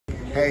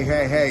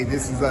Hey,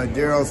 this is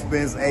Darrell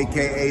Spence,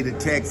 aka the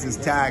Texas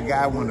Tie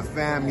Guy, one of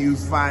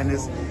FAMU's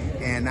finest,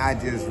 and I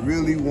just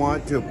really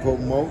want to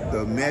promote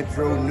the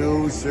Metro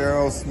News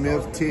Cheryl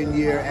Smith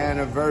 10-year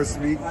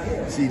anniversary.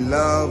 She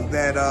loves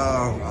that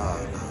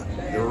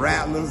the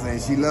Rattlers,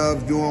 and she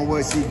loves doing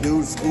what she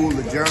do, School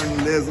of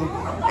Journalism.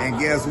 And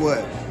guess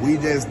what? We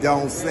just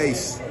don't say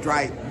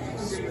strike,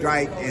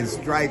 and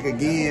strike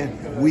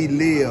again. We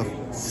live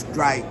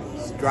strike,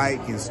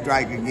 and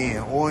strike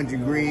again. Orange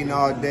and green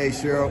all day,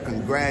 Cheryl.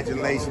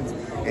 Congratulations.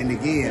 And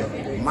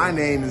again, my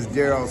name is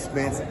Darrell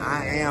Spence.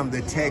 I am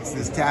the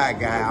Texas Tie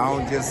Guy. I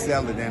don't just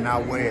sell it and I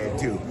wear it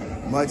too.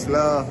 Much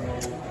love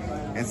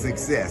and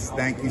success.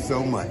 Thank you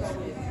so much.